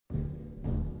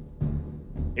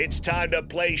It's time to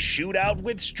play Shootout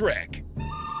with Strick.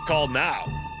 Call now,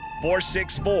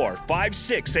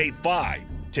 464-5685,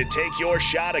 to take your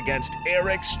shot against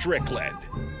Eric Strickland.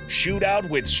 Shootout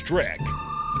with Strick.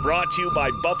 Brought to you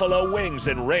by Buffalo Wings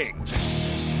and Rings.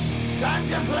 Time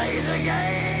to play the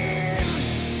game!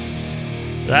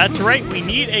 That's right. We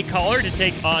need a caller to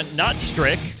take on not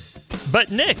Strick,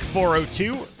 but Nick.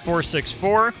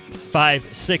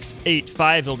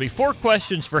 402-464-5685. It'll be 4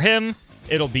 questions for him.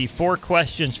 It'll be 4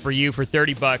 questions for you for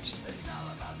 $30.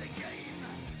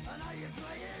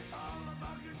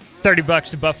 $30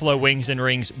 to Buffalo Wings and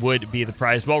Rings would be the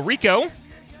prize. Well, Rico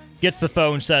gets the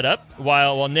phone set up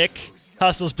while Nick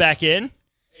hustles back in.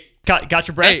 Got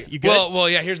your breath? Hey, you good? Well,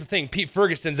 yeah. Here's the thing: Pete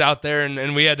Ferguson's out there,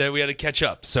 and we had to catch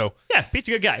up. So yeah, Pete's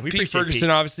a good guy. We Pete appreciate Ferguson, Pete.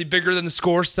 obviously bigger than the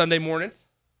score Sunday morning.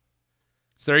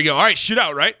 So there you go. All right,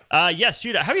 Shootout, right? Yes,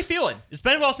 Shootout. How are you feeling? It's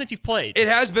been a while since you've played. It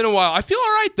has been a while. I feel all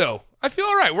right though. I feel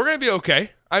all right. We're gonna be okay.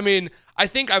 I mean, I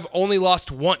think I've only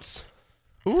lost once.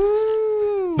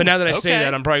 Ooh. But now that I say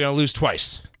that, I'm probably gonna lose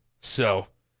twice. So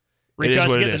Rico it is has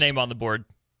what to it get is. the name on the board.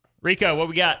 Rico, what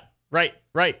we got? Right.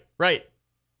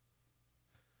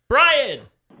 Brian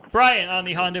on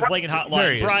the Honda Flagon Hotline.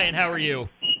 There he is. Brian, how are you?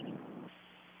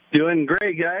 Doing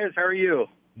great, guys. How are you?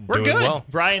 We're Doing good. well.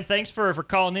 Brian, thanks for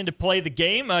calling in to play the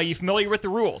game. You familiar with the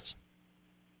rules?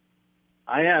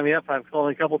 I am. Yep, I've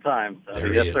called a couple times.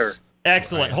 There yes, he sir. is.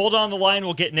 Excellent. Right. Hold on the line.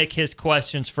 We'll get Nick his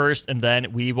questions first, and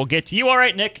then we will get to you. All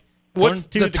right, Nick. What's On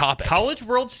to the topic? College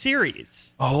World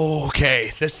Series. Oh,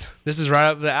 okay. This is right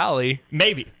up the alley.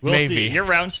 Maybe. We'll Maybe. see. Your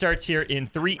round starts here in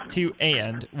 3, 2,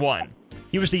 and 1.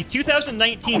 He was the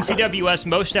 2019 CWS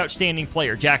Most Outstanding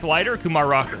Player. Jack Leiter or Kumar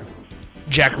Rocker?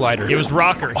 Jack Leiter. It was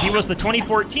Rocker. He was the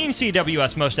 2014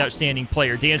 CWS Most Outstanding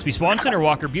Player. Dansby Swanson or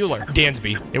Walker Buehler?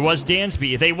 Dansby. It was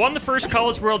Dansby. They won the first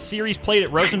College World Series played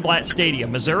at Rosenblatt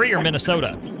Stadium. Missouri or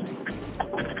Minnesota?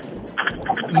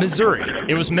 Missouri.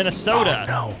 It was Minnesota.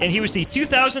 Oh, no. And he was the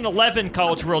 2011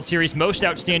 College World Series Most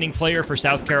Outstanding Player for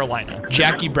South Carolina.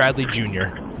 Jackie Bradley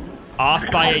Jr. Off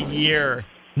by a year.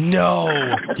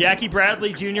 No. Jackie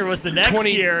Bradley Jr. was the next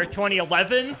year,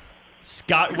 2011.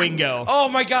 Scott Wingo. Oh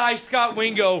my guy, Scott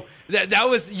Wingo. That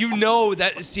was,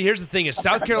 that. See, here's the thing: is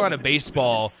South Carolina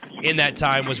baseball in that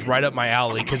time was right up my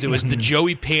alley because it was the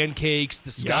Joey Pancakes,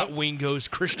 the Scott Wingos,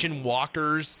 Christian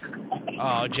Walkers.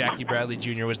 Oh, Jackie Bradley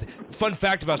Jr. was the fun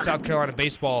fact about South Carolina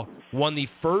baseball. Won the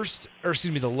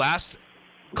last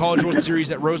College World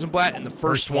Series at Rosenblatt and the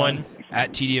first one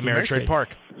at TD Ameritrade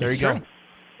Park. There you go. True.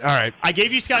 All right. I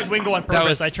gave you Scott Wingo on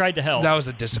purpose. I tried to help. That was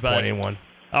a disappointing one.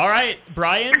 All right,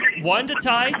 Brian, 1 to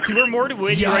tie, 2 or more to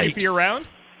win. You ready for your round?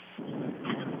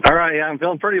 All right, yeah, I'm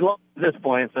feeling pretty low at this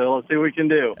point, so let's see what we can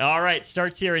do. All right,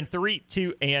 starts here in 3,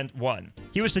 2, and 1.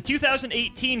 He was the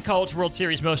 2018 College World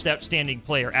Series Most Outstanding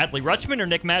Player. Adley Rutschman or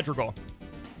Nick Madrigal?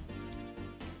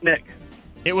 Nick.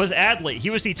 It was Adley. He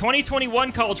was the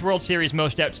 2021 College World Series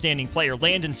Most Outstanding Player.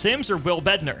 Landon Sims or Will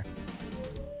Bednar?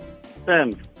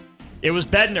 Sims. It was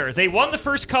Bednar. They won the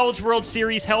first College World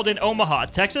Series held in Omaha,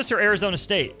 Texas or Arizona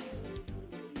State?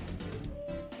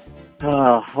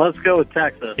 Let's go with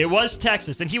Texas. It was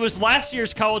Texas, and he was last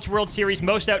year's College World Series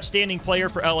Most Outstanding Player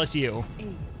for LSU.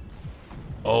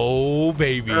 Oh,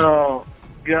 baby. Oh,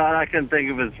 God, I couldn't think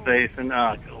of his face. And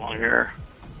go on here.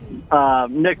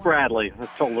 Nick Bradley.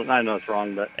 I know it's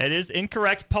wrong, but It is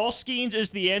incorrect. Paul Skeens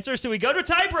is the answer, so we go to a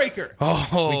tiebreaker.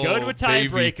 Oh, We go to a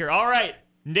tiebreaker. baby. All right.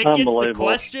 Nick gets the Unbelievable.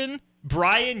 question.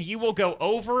 Brian, you will go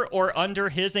over or under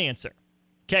his answer.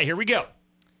 Okay, here we go.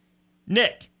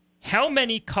 Nick, how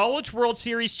many College World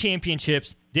Series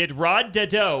championships did Rod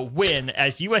Dedeaux win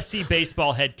as USC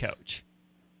baseball head coach?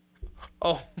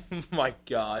 Oh, my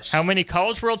gosh. How many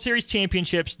College World Series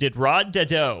championships did Rod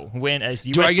Dedeaux win as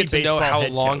USC Do I get to know baseball how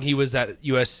head long coach? he was at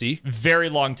USC? Very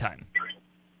long time.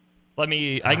 I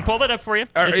can pull that up for you.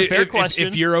 Or It's a fair question.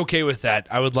 If you're okay with that,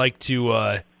 I would like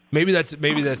to. Maybe that's.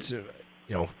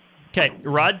 Okay,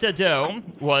 Rod Dedeaux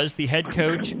was the head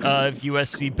coach of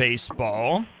USC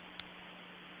baseball.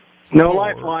 no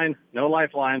lifeline. No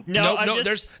lifeline. No,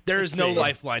 there is no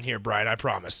lifeline here, Brian. I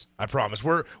promise.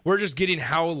 We're just getting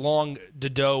how long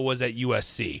Dedeaux was at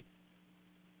USC.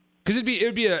 Because it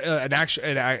would be an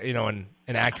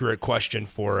accurate question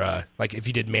for like if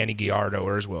you did Manny Gallardo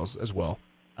or as well.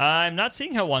 I'm not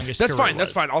seeing how long his That's career fine. That's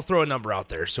was. fine. I'll throw a number out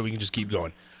there so we can just keep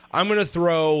going. I'm going to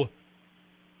throw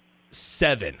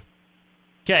 7.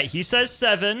 Okay, he says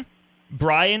 7.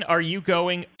 Brian, are you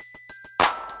going?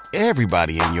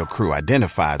 Everybody in your crew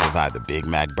identifies as either Big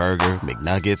Mac Burger,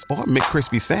 McNuggets, or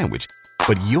McCrispy Sandwich.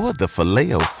 But you're the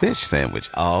Filet-O-Fish Sandwich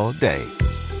all day.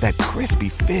 That crispy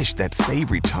fish, that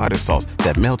savory tartar sauce,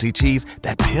 that melty cheese,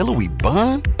 that pillowy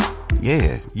bun.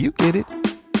 Yeah, you get it.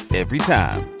 every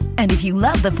time. And if you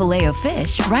love the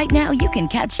Filet-O-Fish, right now you can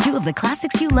catch 2 of the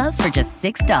classics you love for just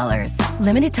 $6.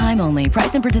 Limited time only.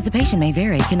 Price and participation may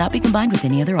vary. Cannot be combined with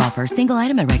any other offer. Single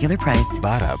item at regular price.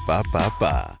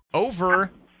 Ba-da-ba-ba-ba.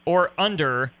 Over or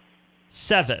under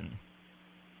 7?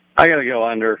 I got to go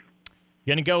under.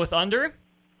 You gonna go with under?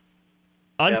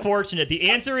 Unfortunate. The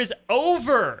answer is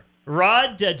over.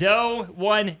 Rod Dedeaux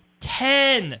won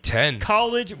 10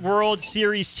 College World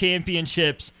Series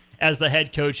championships as the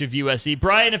head coach of USC.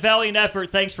 Brian, a valiant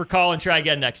effort. Thanks for calling. Try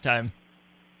again next time.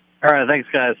 All right, thanks,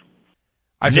 guys.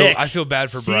 I feel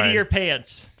bad for seat Brian. of your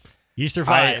pants. You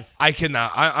survived. I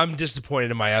cannot. I'm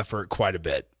disappointed in my effort quite a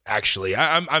bit, actually.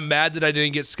 I'm mad that I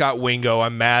didn't get Scott Wingo.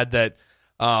 I'm mad that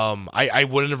I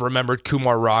wouldn't have remembered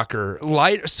Kumar Rocker.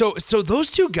 So those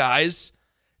two guys,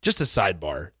 just a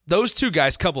sidebar, those two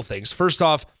guys, couple things. First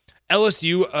off,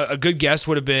 LSU, a good guess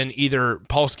would have been either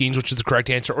Paul Skeens, which is the correct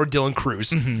answer, or Dylan Cruz.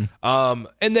 Mm-hmm.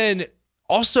 And then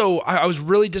also, I was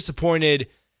really disappointed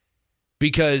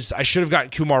because I should have gotten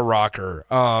Kumar Rocker.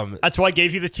 That's why I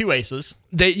gave you the 2 aces.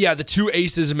 The 2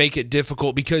 aces make it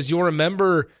difficult because you'll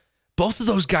remember both of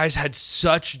those guys had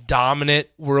such dominant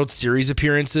World Series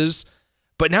appearances,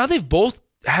 but now they've both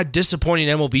had disappointing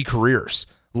MLB careers.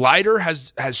 Leiter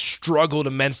has struggled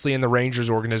immensely in the Rangers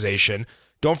organization.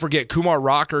 Don't forget, Kumar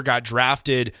Rocker got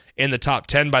drafted in the top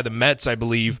 10 by the Mets, I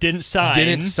believe. Didn't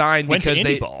sign Went because to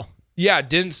Indy Ball. Yeah,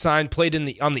 didn't sign. Played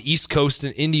on the East Coast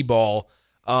in Indy Ball,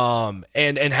 and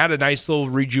had a nice little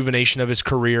rejuvenation of his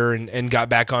career, and got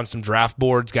back on some draft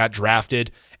boards. Got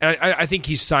drafted, and I think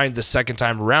he signed the second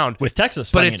time around with Texas.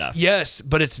 Funny enough, yes,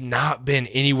 but it's not been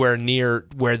anywhere near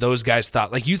where those guys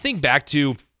thought. Like you think back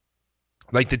to,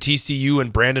 like the TCU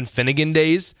and Brandon Finnegan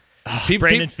days.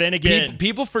 Brandon Finnegan.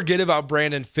 People forget about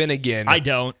Brandon Finnegan. I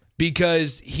don't,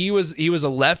 because he was a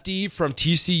lefty from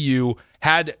TCU.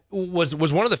 Was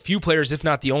one of the few players, if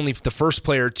not the first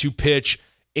player to pitch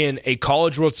in a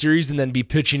College World Series and then be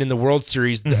pitching in the World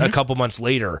Series a couple months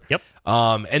later. Yep.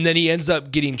 And then he ends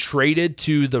up getting traded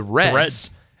to the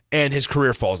Reds, and his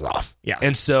career falls off. Yeah.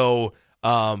 And so,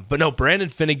 but no, Brandon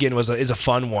Finnegan is a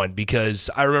fun one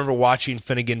because I remember watching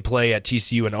Finnegan play at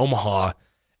TCU in Omaha.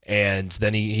 And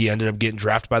then he ended up getting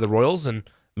drafted by the Royals and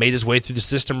made his way through the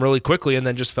system really quickly, and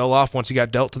then just fell off once he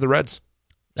got dealt to the Reds.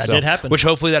 That did happen. Which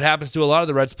hopefully that happens to a lot of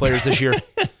the Reds players this year,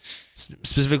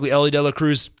 specifically Ellie De La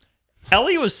Cruz.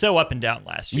 Ellie was so up and down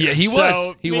last year. Yeah, he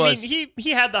was. He was. He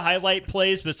had the highlight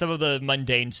plays, but some of the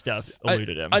mundane stuff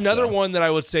eluded him. Another one that I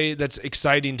would say that's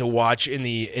exciting to watch in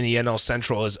the NL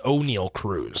Central is O'Neal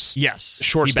Cruz. Yes,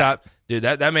 shortstop. Dude,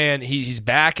 that man, he's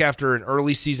back after an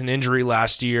early season injury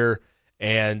last year.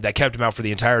 And that kept him out for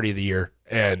the entirety of the year,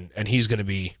 and he's going to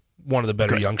be one of the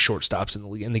better young shortstops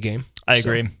in the game. I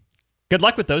agree. Good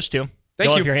luck with those two. Thank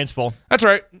You'll you. have your hands full. That's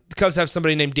right. The Cubs have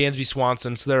somebody named Dansby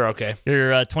Swanson, so they're okay.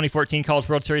 Your 2014 College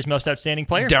World Series Most Outstanding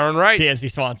Player? Darn right.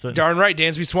 Dansby Swanson. Darn right,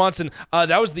 Dansby Swanson.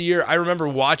 That was the year I remember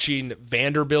watching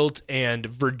Vanderbilt and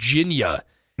Virginia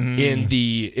in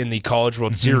the College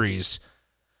World Series.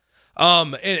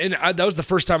 That was the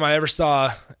first time I ever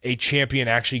saw a champion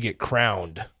actually get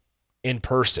crowned in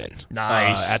person.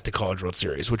 Nice. At the College World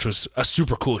Series, which was a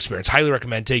super cool experience. Highly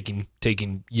recommend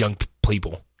taking young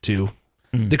people to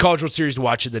the College World Series to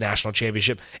watch the national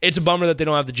championship. It's a bummer that they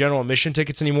don't have the general admission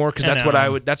tickets anymore, because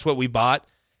that's what we bought.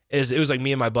 It was like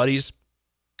me and my buddies.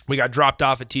 We got dropped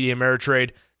off at TD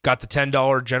Ameritrade, got the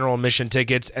 $10 general admission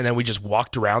tickets, and then we just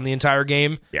walked around the entire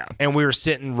game. Yeah. And we were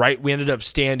sitting we ended up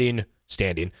standing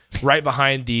right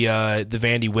behind the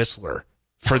Vandy Whistler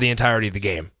for the entirety of the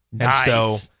game. Nice. And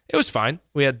so it was fine.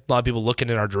 We had a lot of people looking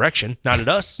in our direction, not at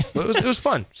us. But it was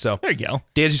fun. So there you go.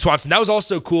 Dansby Swanson. That was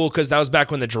also cool because that was back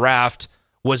when the draft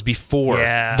was before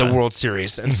the World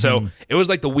Series. And so it was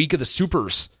like the week of the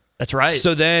Supers. That's right.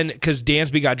 So then, because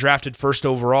Dansby got drafted first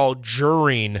overall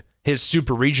during his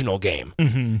super regional game.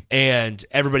 And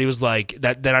everybody was like,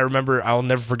 that I remember, I'll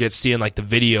never forget seeing like the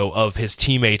video of his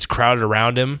teammates crowded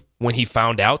around him when he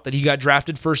found out that he got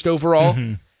drafted first overall.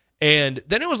 And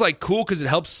then it was like cool because it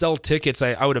helps sell tickets,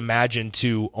 I would imagine,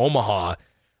 to Omaha,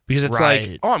 because it's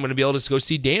like, oh, I'm going to be able to go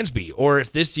see Dansby. Or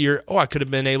if this year, I could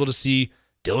have been able to see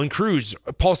Dylan Cruz.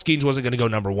 Paul Skeens wasn't going to go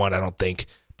number one, I don't think,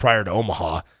 prior to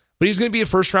Omaha. But he's going to be a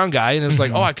first-round guy, and it was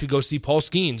like, I could go see Paul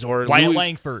Skeens. Or Wyatt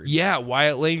Langford. Yeah,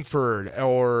 Wyatt Langford.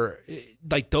 Or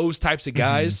like those types of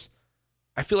guys.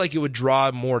 I feel like it would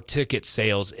draw more ticket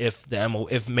sales if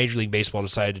Major League Baseball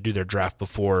decided to do their draft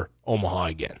before Omaha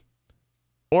again.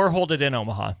 Or hold it in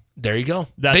Omaha. There you go.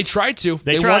 They tried to.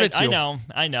 They wanted to.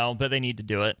 I know, but they need to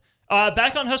do it.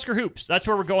 Back on Husker Hoops. That's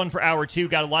where we're going for hour two.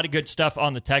 Got a lot of good stuff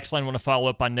on the text line. Want to follow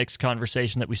up on Nick's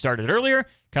conversation that we started earlier.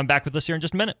 Come back with us here in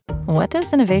just a minute. What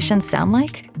does innovation sound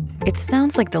like? It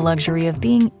sounds like the luxury of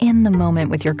being in the moment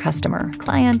with your customer,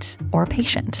 client, or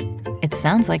patient. It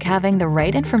sounds like having the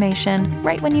right information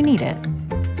right when you need it.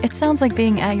 It sounds like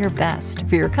being at your best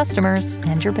for your customers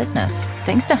and your business.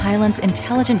 Thanks to Hyland's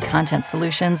intelligent content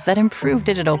solutions that improve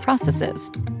digital processes,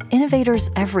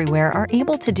 innovators everywhere are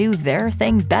able to do their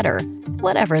thing better,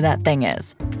 whatever that thing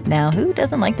is. Now, who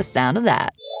doesn't like the sound of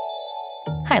that?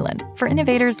 Hyland, for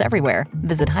innovators everywhere.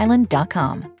 Visit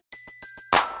Hyland.com.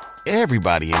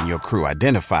 Everybody in your crew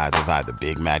identifies as either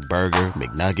Big Mac Burger,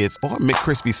 McNuggets, or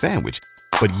McCrispy Sandwich.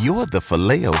 But you're the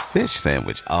Filet-O-Fish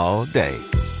Sandwich all day.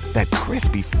 That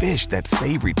crispy fish, that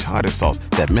savory tartar sauce,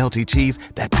 that melty cheese,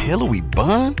 that pillowy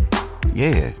bun.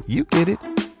 Yeah, you get it.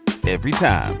 Every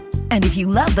time. And if you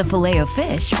love the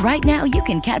Filet-O-Fish, right now you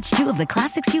can catch 2 of the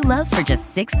classics you love for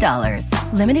just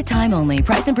 $6. Limited time only.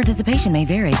 Price and participation may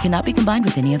vary. Cannot be combined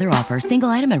with any other offer. Single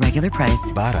item at regular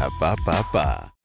price. Ba-da-ba-ba-ba.